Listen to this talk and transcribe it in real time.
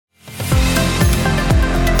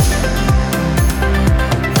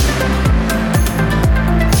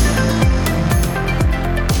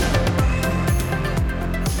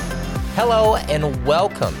and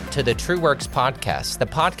welcome to the True Works Podcast, the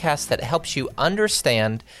podcast that helps you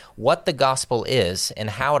understand what the gospel is and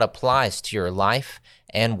how it applies to your life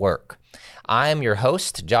and work. I am your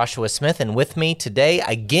host, Joshua Smith, and with me today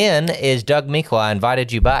again is Doug Meikle. I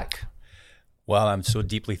invited you back. Well, I'm so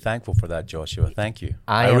deeply thankful for that, Joshua. Thank you.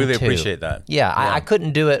 I really too. appreciate that. Yeah, I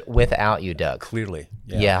couldn't do it without you, Doug. Clearly.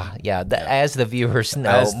 Yeah. As the viewers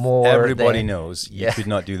know As more. everybody knows, you could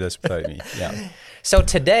not do this without me. Yeah. So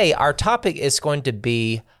today, our topic is going to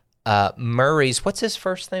be Murray's, what's his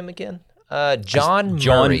first name again? John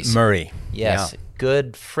Murray. Yes, Yeah.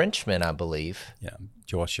 Good Frenchman, I believe. Yeah.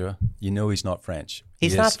 Joshua, you know he's not French.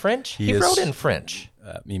 He's not French? He wrote in French.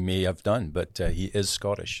 He may have done, but he is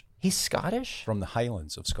Scottish. He's Scottish? From the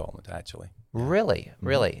Highlands of Scotland, actually. Really?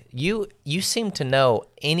 Really? You seem to know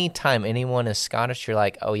anytime anyone is Scottish, you're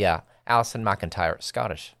like, oh yeah, Alison McIntyre is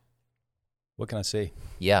Scottish. What can I say?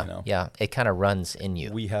 Yeah, yeah. It kind of runs in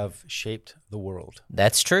you. We have shaped the world.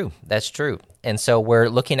 That's true. That's true. And so we're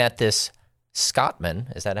looking at this Scotsman.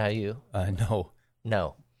 Is that how you? No.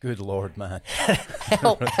 No. Good Lord, man.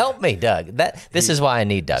 help me, Doug. This is why I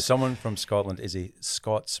need Doug. Someone from Scotland is a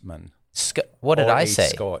Scotsman. What did I a say?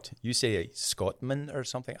 Scot. You say a Scotman or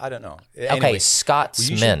something? I don't know. Okay, Anyway, Scotsman.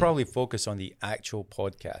 you should probably focus on the actual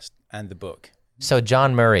podcast and the book. So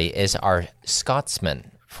John Murray is our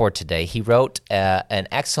Scotsman for today. He wrote an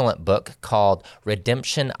excellent book called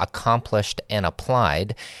Redemption Accomplished and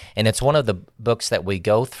Applied, and it's one of the books that we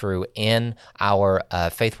go through in our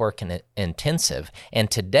Faith Work Intensive.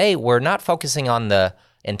 And today we're not focusing on the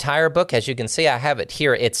entire book. As you can see, I have it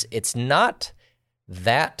here. It's not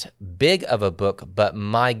that big of a book, but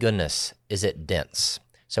my goodness, is it dense.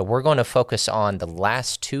 So we're going to focus on the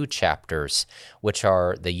last two chapters, which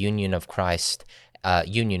are the union of Christ,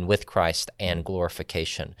 union with Christ, and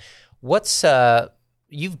glorification.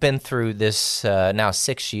 You've been through this now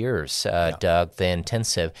 6 years, Doug, the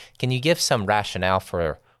intensive. Can you give some rationale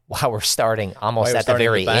for why we're starting almost at the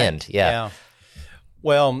very end? Yeah.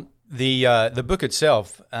 Well, the book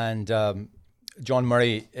itself, and John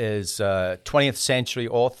Murray is a 20th century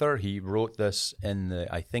author. He wrote this in the,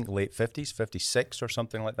 I think, late 50s, 56 or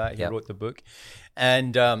something like that. He wrote the book.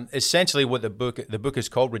 And essentially what the book is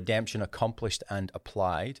called Redemption Accomplished and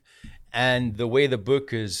Applied. And the way the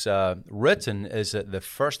book is written is that the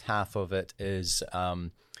first half of it is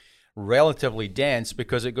relatively dense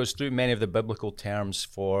because it goes through many of the biblical terms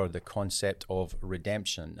for the concept of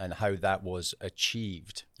redemption and how that was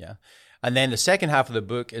achieved. Yeah. And then the second half of the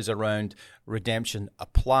book is around redemption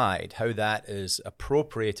applied, how that is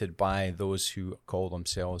appropriated by those who call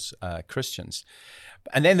themselves Christians.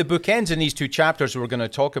 And then the book ends in these two chapters we're going to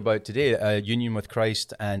talk about today, union with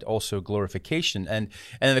Christ and also glorification. And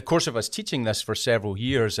in the course of us teaching this for several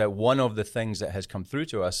years, one of the things that has come through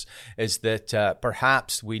to us is that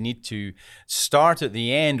perhaps we need to start at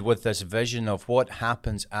the end with this vision of what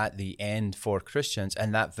happens at the end for Christians.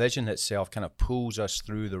 And that vision itself kind of pulls us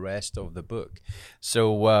through the rest of the book.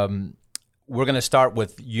 So we're going to start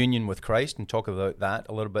with union with Christ and talk about that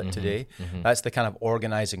a little bit today. Mm-hmm. That's the kind of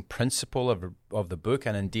organizing principle of the book,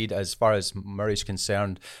 and indeed, as far as Murray's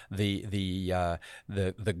concerned, the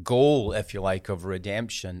goal, if you like, of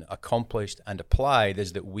redemption accomplished and applied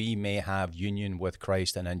is that we may have union with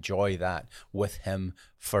Christ and enjoy that with Him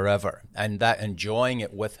forever. And that enjoying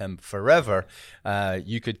it with Him forever,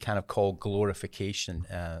 you could kind of call glorification.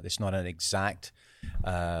 It's not an exact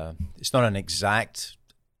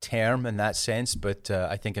term in that sense, but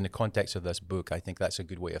I think in the context of this book, I think that's a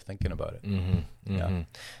good way of thinking about it. Mm-hmm, mm-hmm. Yeah.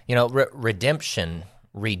 You know, redemption,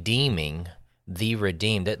 redeeming, the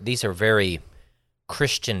redeemed, these are very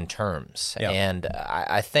Christian terms. Yeah. And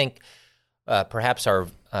I think perhaps our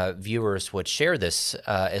viewers would share this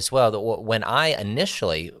as well, that when I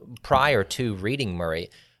initially, prior to reading Murray,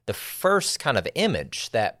 the first kind of image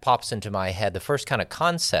that pops into my head, the first kind of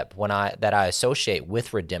concept that I associate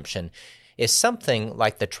with redemption is something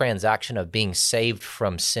like the transaction of being saved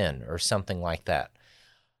from sin or something like that.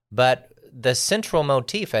 But the central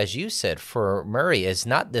motif, as you said, for Murray is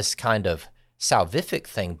not this kind of salvific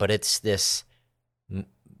thing, but it's this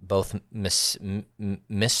both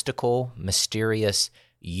mystical, mysterious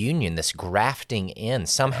union, this grafting in.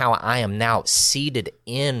 Somehow I am now seated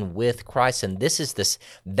in with Christ, and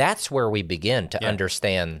that's where we begin to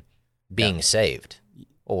understand being saved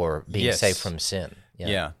or being saved from sin.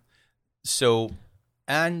 Yeah. So,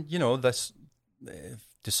 and this,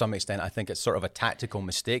 to some extent, I think it's sort of a tactical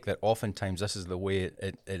mistake that oftentimes this is the way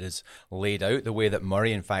it is laid out. The way that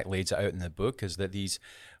Murray, in fact, lays it out in the book is that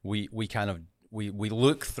we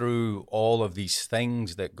look through all of these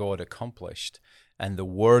things that God accomplished and the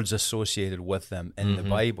words associated with them in the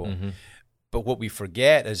Bible. Mm-hmm. But what we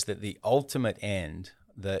forget is that the ultimate end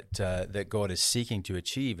that God is seeking to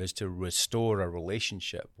achieve is to restore a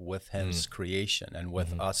relationship with His creation and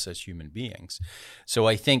with us as human beings. So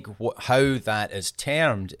I think how that is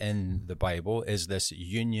termed in the Bible is this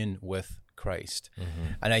union with Christ.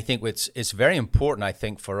 And I think it's very important, I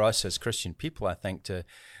think, for us as Christian people, I think, to,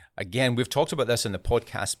 again, we've talked about this in the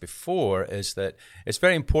podcast before, is that it's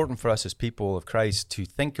very important for us as people of Christ to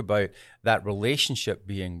think about that relationship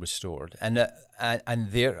being restored, and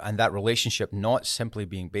that relationship not simply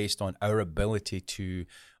being based on our ability to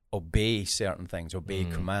obey certain things, obey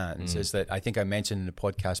commands. Is that, I think I mentioned in the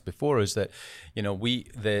podcast before, is that,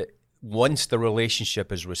 once the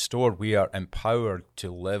relationship is restored, we are empowered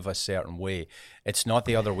to live a certain way. It's not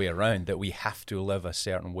the other way around, that we have to live a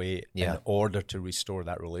certain way in order to restore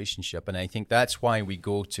that relationship. And I think that's why we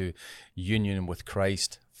go to union with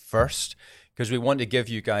Christ first, because we want to give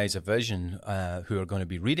you guys a vision who are going to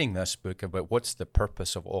be reading this book about what's the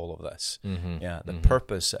purpose of all of this. The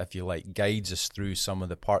purpose, if you like, guides us through some of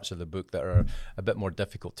the parts of the book that are a bit more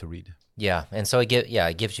difficult to read. Yeah, and so it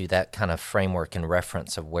gives you that kind of framework and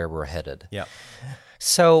reference of where we're headed. Yeah.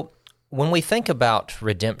 So when we think about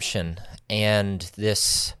redemption and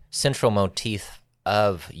this central motif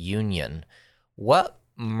of union, what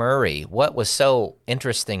was so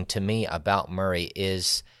interesting to me about Murray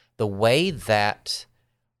is the way that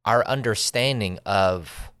our understanding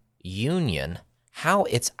of union, how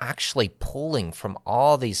it's actually pulling from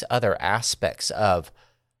all these other aspects of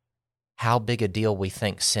how big a deal we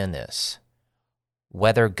think sin is,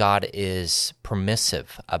 whether God is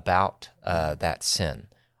permissive about that sin,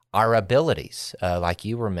 our abilities, like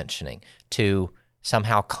you were mentioning, to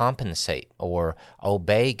somehow compensate or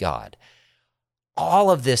obey God.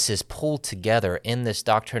 All of this is pulled together in this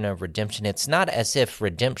doctrine of redemption. It's not as if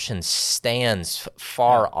redemption stands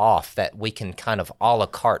far off, that we can kind of a la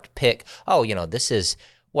carte pick, this is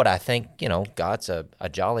what I think, God's a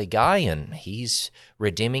jolly guy and He's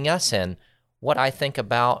redeeming us, and what I think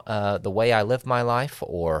about the way I live my life,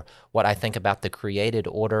 or what I think about the created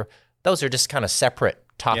order, those are just kind of separate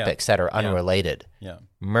topics that are unrelated. Yeah.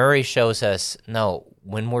 Murray shows us, no,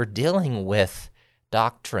 when we're dealing with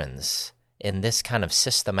doctrines in this kind of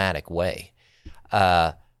systematic way,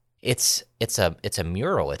 it's a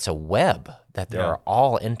mural, it's a web that they are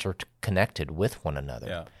all interconnected with one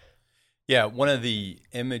another. Yeah, one of the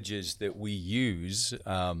images that we use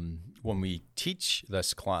when we teach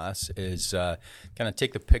this class is kind of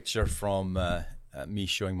take the picture from me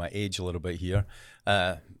showing my age a little bit here,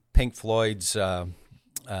 Pink Floyd's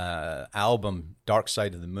album Dark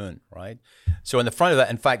Side of the Moon, right? So in the front of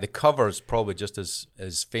that, in fact, the cover is probably just as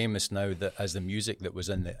famous now as the music that was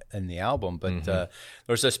in the album. But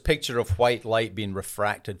there's this picture of white light being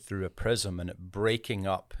refracted through a prism and it breaking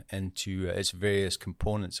up into its various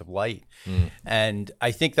components of light. And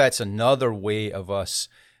I think that's another way of us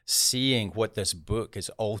seeing what this book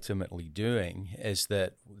is ultimately doing, is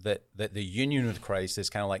that the union with Christ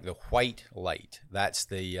is kind of like the white light. That's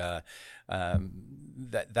the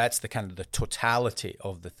that's the kind of the totality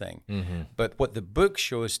of the thing. But what the book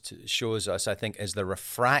shows us, I think, is the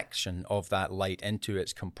refraction of that light into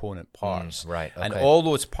its component parts. Right. Okay. And all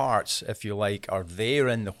those parts, if you like, are there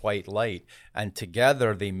in the white light, and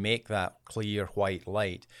together they make that clear white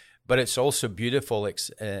light. But it's also beautiful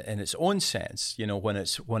in its own sense, when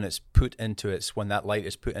that light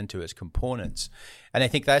is put into its components. And I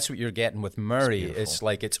think that's what you're getting with Murray. It's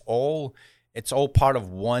like it's all part of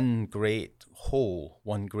one great whole,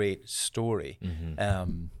 one great story.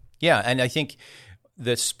 And I think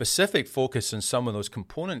the specific focus on some of those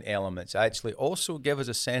component elements actually also give us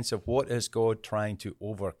a sense of what is God trying to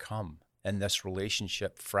overcome in this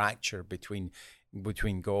relationship fracture between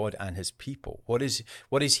God and His people. What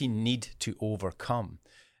does He need to overcome?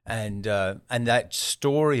 And that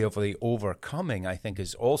story of the overcoming, I think,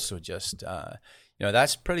 is also just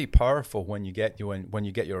that's pretty powerful when you get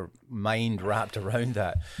your mind wrapped around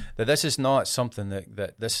that this is not something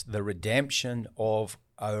that the redemption of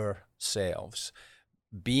ourselves,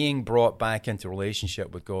 being brought back into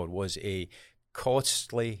relationship with God, was a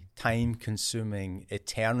costly, time-consuming,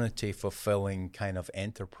 eternity-fulfilling kind of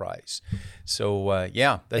enterprise. So,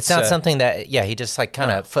 it's not something that he just like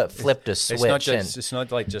kind of flipped a switch. It's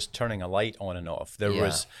not like just turning a light on and off. There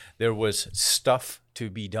was stuff to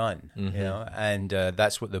be done, and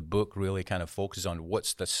that's what the book really kind of focuses on.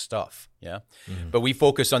 What's the stuff? But we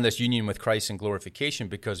focus on this union with Christ and glorification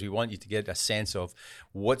because we want you to get a sense of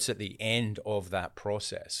what's at the end of that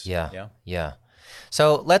process. Yeah.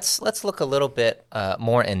 So let's look a little bit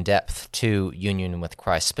more in depth to union with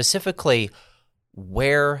Christ, specifically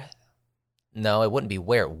when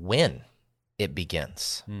it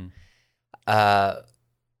begins.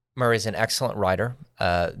 Murray's an excellent writer.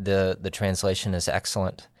 The translation is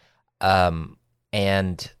excellent.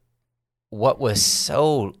 And what was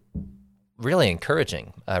so really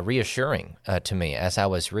encouraging, reassuring to me as I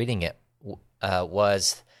was reading it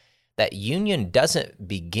was that union doesn't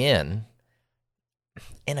begin,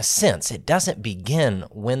 in a sense, it doesn't begin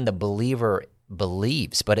when the believer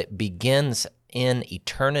believes, but it begins in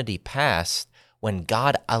eternity past when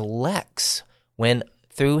God elects, when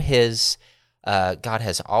through his, God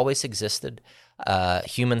has always existed,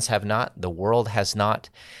 humans have not, the world has not,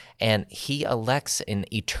 and he elects in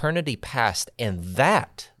eternity past, and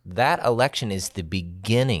that election is the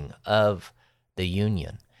beginning of the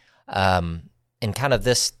union. And kind of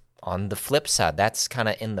this, on the flip side, that's kind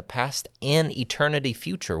of in the past. In eternity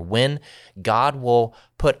future, when God will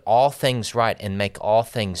put all things right and make all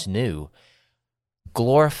things new,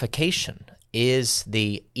 glorification is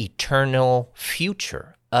the eternal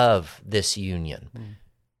future of this union.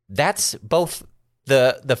 That's both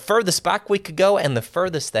the furthest back we could go and the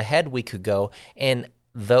furthest ahead we could go. And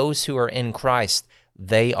those who are in Christ,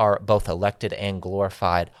 they are both elected and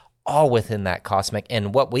glorified, all within that cosmic.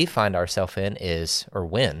 And what we find ourselves in is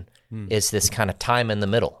this kind of time in the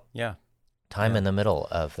middle. Yeah. Time in the middle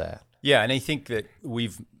of that. Yeah, and I think that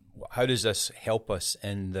how does this help us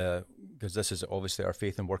because this is obviously our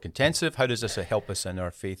faith and work intensive, how does this help us in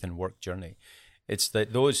our faith and work journey? It's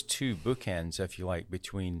that those two bookends, if you like,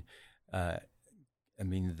 between,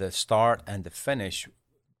 the start and the finish,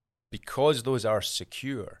 because those are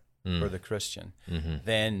secure for the Christian,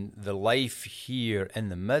 then the life here in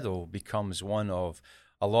the middle becomes one of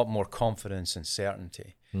a lot more confidence and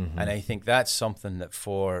certainty. And I think that's something that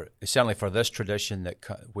certainly for this tradition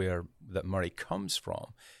that Murray comes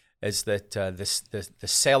from, is that the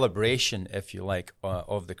celebration, if you like,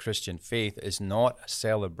 of the Christian faith is not a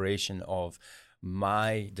celebration of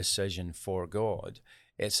my decision for God.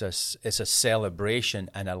 It's a celebration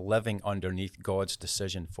and a living underneath God's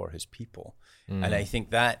decision for his people. And I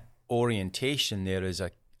think that orientation there is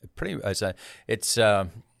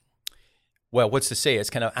what's to say? It's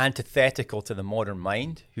kind of antithetical to the modern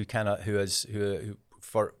mind, who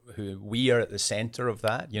we are at the center of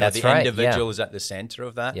that. That's the right, individual is at the center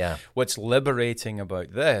of that. Yeah. What's liberating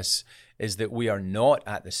about this is that we are not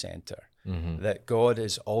at the center. That God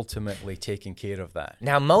is ultimately taking care of that.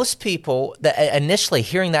 Now, most people, initially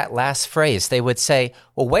hearing that last phrase, they would say,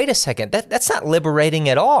 well, wait a second, that's not liberating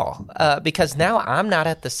at all, because now I'm not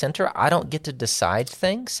at the center. I don't get to decide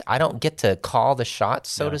things. I don't get to call the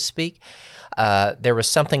shots, so to speak. There was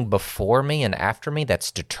something before me and after me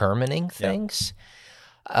that's determining things.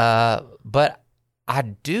 But I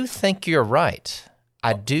do think you're right.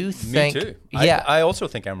 I do think... Me too. Yeah. I also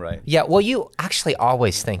think I'm right. Yeah, well, you actually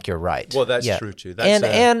always think you're right. Well, that's true too.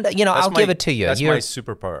 I'll give it to you. That's my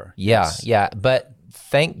superpower. Yeah, but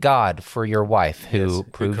thank God for your wife who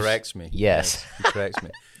corrects me. Yes. Who corrects me.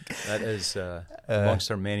 That is amongst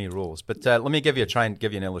our many rules. But let me try and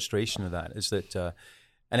give you an illustration of that. Is that,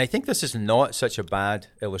 and I think this is not such a bad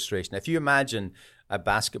illustration. If you imagine a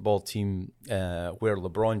basketball team where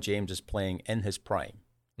LeBron James is playing in his prime,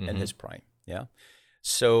 yeah.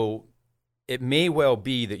 So it may well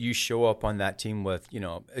be that you show up on that team with,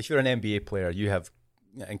 if you're an NBA player, you have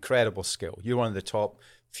incredible skill. You're one of the top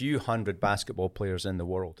few hundred basketball players in the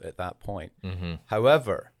world at that point.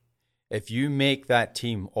 However, if you make that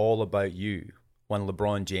team all about you, when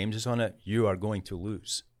LeBron James is on it, you are going to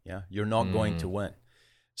lose. Yeah, you're not going to win.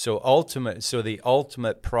 So the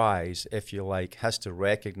ultimate prize, if you like, has to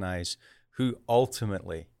recognize who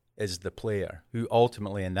ultimately is the player, who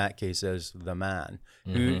ultimately in that case is the man,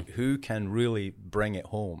 who can really bring it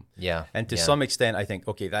home. Yeah. And to some extent, I think,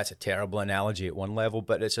 okay, that's a terrible analogy at one level,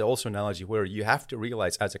 but it's also an analogy where you have to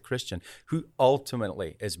realize as a Christian who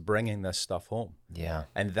ultimately is bringing this stuff home. Yeah.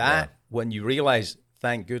 And when you realize,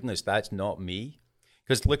 thank goodness, that's not me.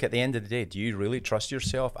 Because look, at the end of the day, do you really trust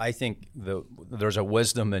yourself? I think there's a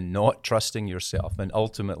wisdom in not trusting yourself and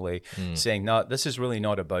ultimately saying, no, this is really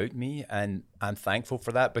not about me. And I'm thankful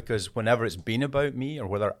for that, because whenever it's been about me or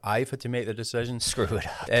whether I've had to make the decision, screw it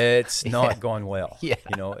up. It's not gone well. Yeah.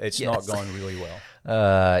 It's not gone really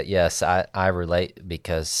well. Yes, I relate,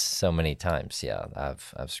 because so many times,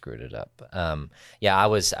 I've screwed it up. I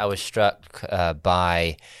was struck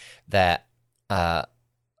by that.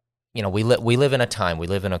 We live in a time, we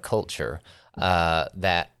live in a culture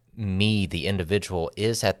that me, the individual,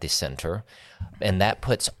 is at the center, and that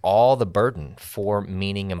puts all the burden for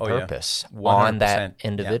meaning and purpose on that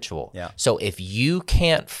individual. Yeah. So if you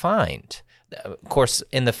can't find, of course,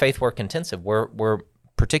 in the Faith Work Intensive, we're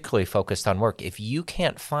particularly focused on work. If you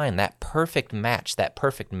can't find that perfect match, that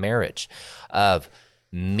perfect marriage of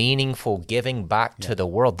meaningful giving back to the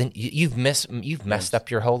world, then you've messed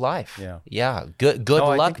up your whole life. Good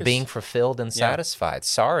luck being fulfilled and satisfied.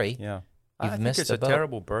 Sorry. You've missed it's the a boat.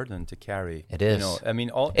 terrible burden to carry. It is.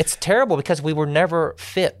 It's terrible because we were never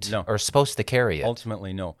fit or supposed to carry it.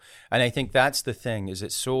 Ultimately, no. And I think that's the thing, is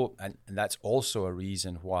it's so, and that's also a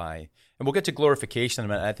reason why, and we'll get to glorification in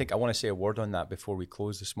a minute. I think I want to say a word on that before we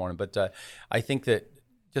close this morning. But I think that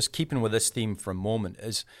just keeping with this theme for a moment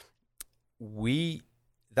is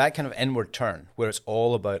that kind of inward turn where it's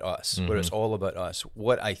all about us,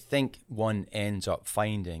 what I think one ends up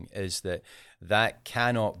finding is that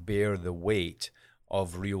cannot bear the weight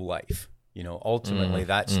of real life. Ultimately,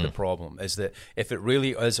 that's the problem, is that if it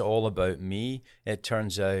really is all about me, it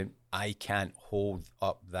turns out I can't hold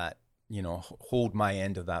up that, hold my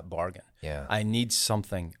end of that bargain. I need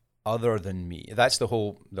something other than me. That's the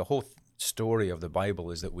whole story of the Bible,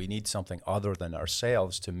 is that we need something other than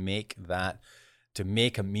ourselves to make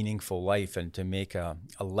a meaningful life and to make a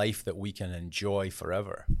life that we can enjoy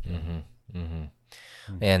forever.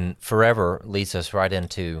 And forever leads us right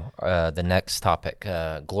into the next topic,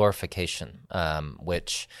 glorification,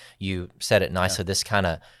 which you said it nice. So this kind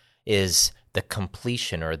of is the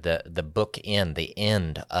completion, or the bookend, the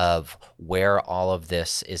end of where all of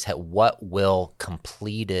this is. What will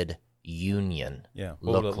completed union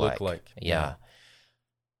look like? Yeah,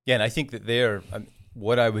 and I think that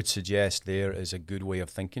what I would suggest there is a good way of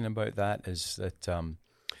thinking about that is that,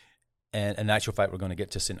 and in actual fact, we're going to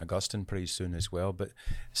get to St. Augustine pretty soon as well, but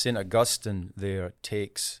St. Augustine there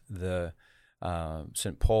takes the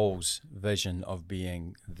St. Paul's vision of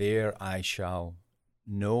being, there I shall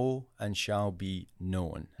know and shall be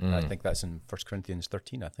known. I think that's in 1 Corinthians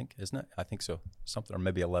 13, I think, isn't it? I think so. Something, or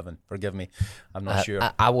maybe 11. Forgive me. I'm not sure.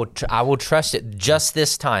 I will trust it. Just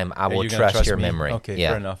this time, I will trust your memory. Okay,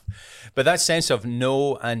 fair enough. But that sense of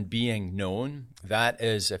know and being known, that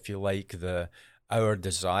is, if you like, our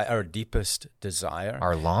desire, our deepest desire,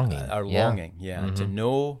 our longing, to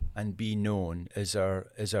know and be known is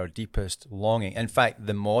our deepest longing. In fact,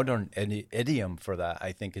 the modern idiom for that,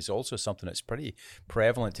 I think, is also something that's pretty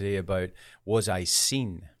prevalent today about, was I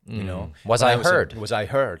seen? Was I heard? Was I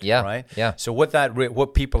heard? Yeah, right. Yeah. So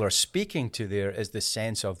what people are speaking to there is the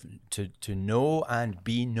sense of to know and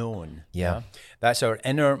be known. Yeah. That's our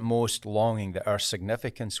innermost longing, that our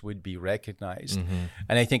significance would be recognized.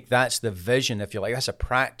 And I think that's the vision, if you like. That's a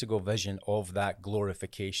practical vision of that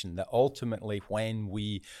glorification. That ultimately, when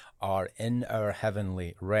we are in our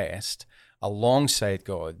heavenly rest alongside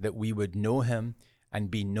God, that we would know Him and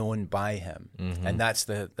be known by Him. And that's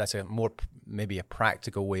a more, maybe a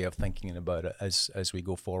practical way of thinking about it as we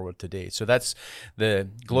go forward today. So that's the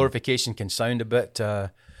glorification. Can sound a bit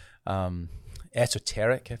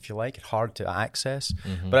esoteric, if you like, hard to access.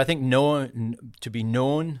 But I think to be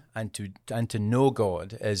known and to know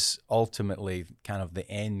God is ultimately kind of the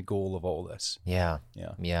end goal of all this. Yeah.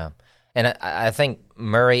 And I think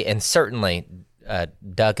Murray, and certainly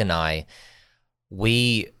Doug and I,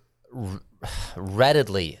 we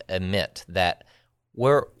readily admit that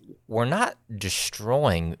we're not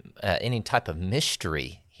destroying any type of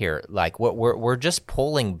mystery here. Like we're just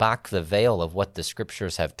pulling back the veil of what the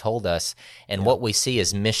scriptures have told us, and what we see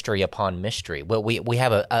is mystery upon mystery. Well, we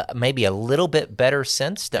have a maybe a little bit better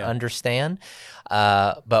sense to understand,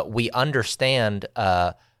 but we understand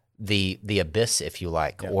the abyss, if you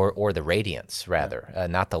like, or the radiance rather,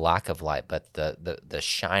 not the lack of light, but the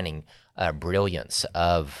shining brilliance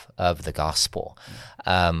of the gospel.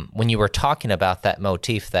 When you were talking about that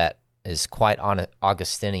motif that is quite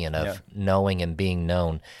Augustinian of knowing and being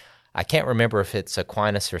known, I can't remember if it's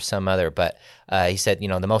Aquinas or some other, but he said,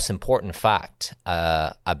 the most important fact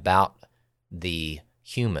about the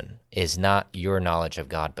human is not your knowledge of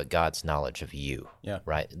God, but God's knowledge of you.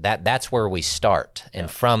 Right? That's where we start,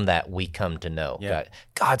 and from that we come to know God.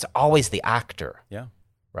 God's always the actor.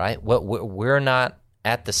 Right? We're not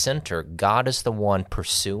at the center. God is the one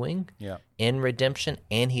pursuing in redemption,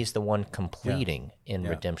 and He's the one completing in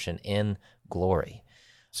redemption, in glory.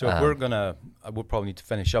 So we'll probably need to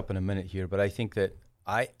finish up in a minute here, but I think that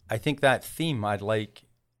I think that theme, I'd like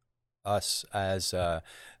us as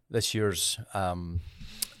this year's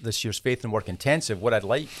Faith and Work Intensive, what I'd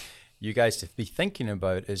like you guys to be thinking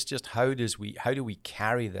about is just how do we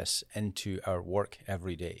carry this into our work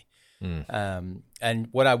every day. And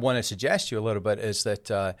what I want to suggest to you a little bit is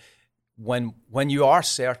that when you are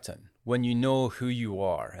certain, when you know who you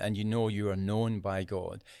are and you know you are known by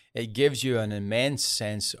God, it gives you an immense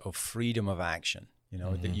sense of freedom of action.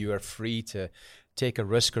 That you are free to take a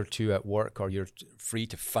risk or two at work, or you're free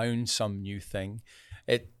to found some new thing.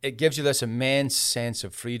 It gives you this immense sense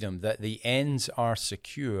of freedom that the ends are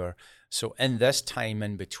secure, So in this time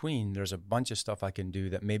in between, there's a bunch of stuff I can do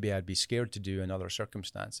that maybe I'd be scared to do in other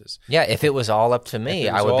circumstances. Yeah, if it was all up to me,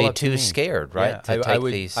 I would be too scared, right?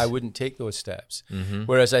 Yeah, I wouldn't take those steps.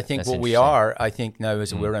 Whereas I think what we are, I think now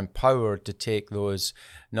is we're empowered to take those.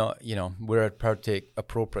 We're empowered to take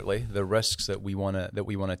appropriately the risks that we want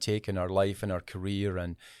to take in our life and our career,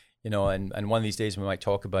 and one of these days we might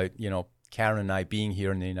talk about Karen and I being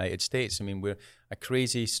here in the United States. I mean, we're a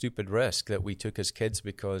crazy, stupid risk that we took as kids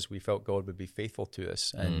because we felt God would be faithful to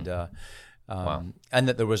us, and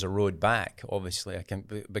that there was a road back. Obviously,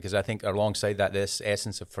 because I think alongside that, this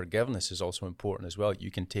essence of forgiveness is also important as well.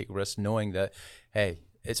 You can take risks knowing that, hey,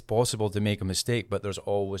 it's possible to make a mistake, but there's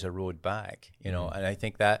always a road back. And I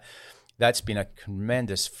think that's been a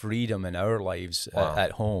tremendous freedom in our lives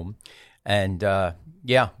at home. And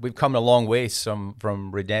we've come a long way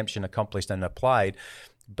from redemption accomplished and applied,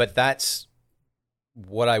 but that's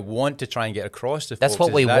what I want to try and get across to folks. That's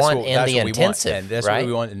what we want in the intensive, That's right? what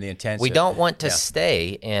we want in the intensive. We don't want to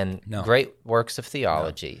stay in great works of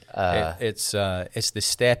theology. No. It's the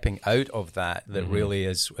stepping out of that really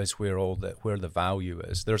is where the value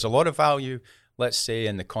is. There's a lot of value, let's say,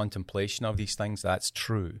 in the contemplation of these things. That's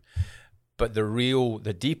true. But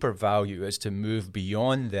the deeper value is to move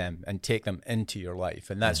beyond them and take them into your life.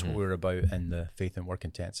 And that's what we're about in the Faith and Work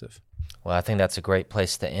Intensive. Well, I think that's a great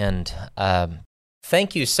place to end.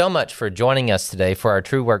 Thank you so much for joining us today for our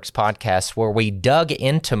True Works podcast, where we dug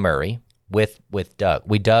into Murray with Doug.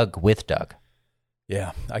 We dug with Doug.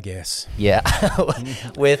 Yeah, I guess. Yeah,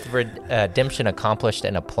 with redemption accomplished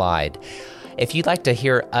and applied. If you'd like to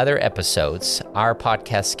hear other episodes, our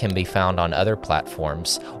podcasts can be found on other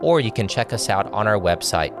platforms, or you can check us out on our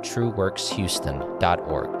website,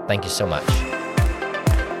 trueworkshouston.org. Thank you so much.